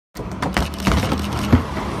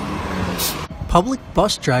Public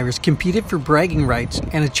bus drivers competed for bragging rights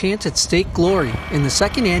and a chance at state glory in the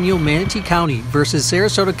second annual Manatee County versus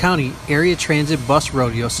Sarasota County Area Transit Bus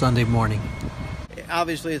Rodeo Sunday morning.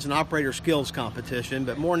 Obviously, it's an operator skills competition,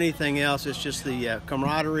 but more than anything else, it's just the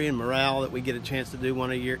camaraderie and morale that we get a chance to do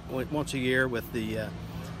once a year with the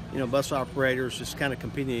bus operators just kind of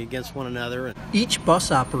competing against one another. Each bus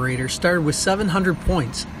operator started with 700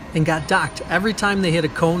 points and got docked every time they hit a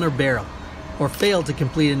cone or barrel or failed to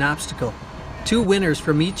complete an obstacle. 2 winners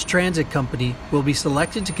from each transit company will be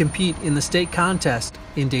selected to compete in the state contest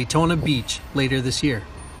in Daytona Beach later this year.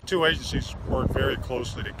 2 agencies work very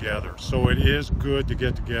closely together, so it is good to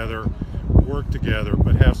get together, work together,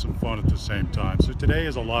 but have some fun at the same time. So today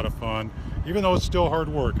is a lot of fun. Even though it's still hard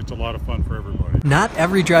work, it's a lot of fun for everybody. Not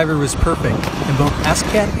every driver was perfect, and both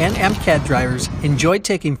SCAT and MCAT drivers enjoyed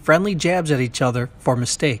taking friendly jabs at each other for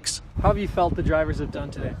mistakes. How have you felt the drivers have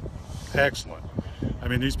done today? Excellent. I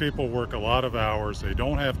mean, these people work a lot of hours. They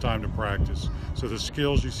don't have time to practice. So the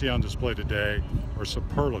skills you see on display today are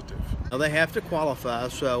superlative. Now they have to qualify,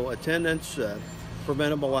 so attendance,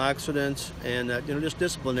 preventable accidents, and just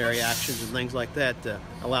disciplinary actions and things like that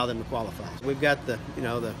allow them to qualify. We've got the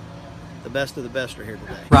best of the best are here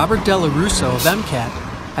today. Robert Della Russo of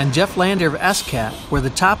MCAT and Jeff Lander of SCAT were the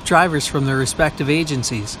top drivers from their respective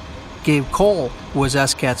agencies. Gabe Cole was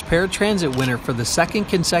SCAT's paratransit winner for the 2nd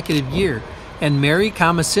consecutive year, and Mary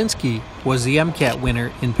Komasinski was the MCAT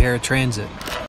winner in paratransit.